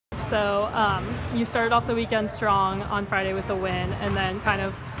So you started off the weekend strong on Friday with the win, and then kind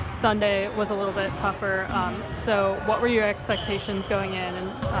of Sunday was a little bit tougher. So what were your expectations going in, and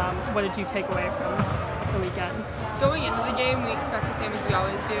what did you take away from the weekend? Going into the game, we expect the same as we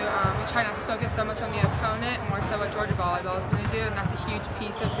always do. We try not to focus so much on the opponent, more so what Georgia volleyball is going to do, and that's a huge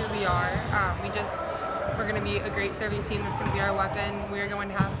piece of who we are. We're going to be a great serving team. That's going to be our weapon. We're going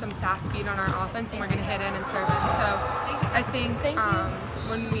to have some fast speed on our offense, and we're going to hit in and serve in. So I think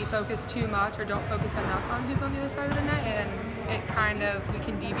when we focus too much or don't focus enough on who's on the other side of the net, and we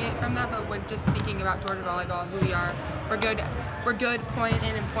can deviate from that, but we're just thinking about Georgia volleyball, who we are. We're good point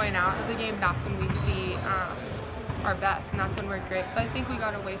in and point out of the game. That's when we see our best, and that's when we're great. So I think we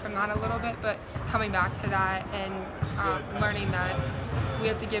got away from that a little bit, but coming back to that and learning that we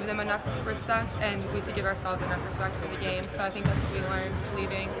have to give them enough respect, and we have to give ourselves enough respect for the game. So I think that's what we learned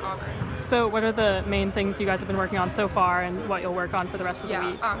leaving Auburn. So what are the main things you guys have been working on so far, and what you'll work on for the rest of the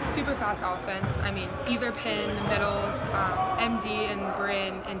week? Super fast offense. I mean, either pin, the middles, MD and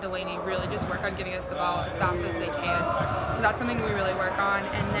Bryn and Delaney really just work on getting us the ball as fast as they can. So that's something we really work on.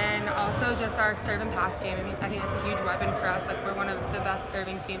 And then also just our serve and pass game. I mean, I think that's a huge weapon for us. Like, we're one of the best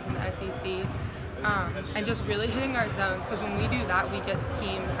serving teams in the SEC. And just really hitting our zones, because when we do that, we get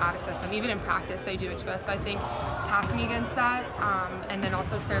teams out of system. Even in practice, they do it to us. So I think passing against that, and then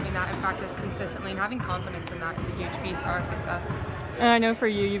also serving that in practice consistently and having confidence in that is a huge piece to our success. And I know for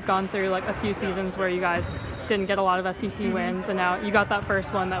you, you've gone through like a few seasons where you guys didn't get a lot of SEC wins, and now you got that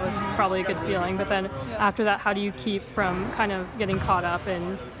first one. That was probably a good feeling. But then after that, how do you keep from kind of getting caught up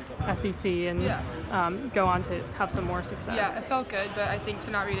in SEC and go on to have some more success? Yeah, it felt good, but I think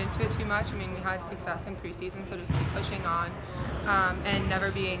to not read into it too much. I mean, we had success in preseason, so just keep pushing on, and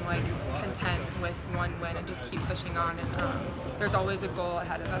never being like content with one win, and just keep pushing on. And there's always a goal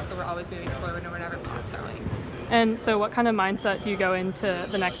ahead of us, so we're always moving forward, and we're never plateauing. And so what kind of mindset do you go into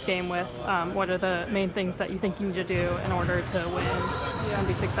the next game with? What are the main things that you think you need to do in order to win and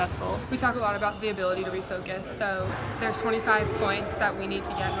be successful? We talk a lot about the ability to refocus. So there's 25 points that we need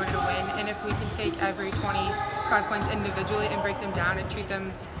to get in order to win, and if we can take every 25 points individually and break them down and treat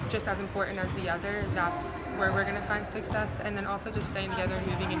them just as important as the other, that's where we're going to find success. And then also just staying together and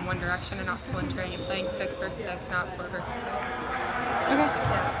moving in one direction and not splintering and playing 6 versus 6, not 4 versus 6. Okay.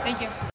 Yeah, thank you.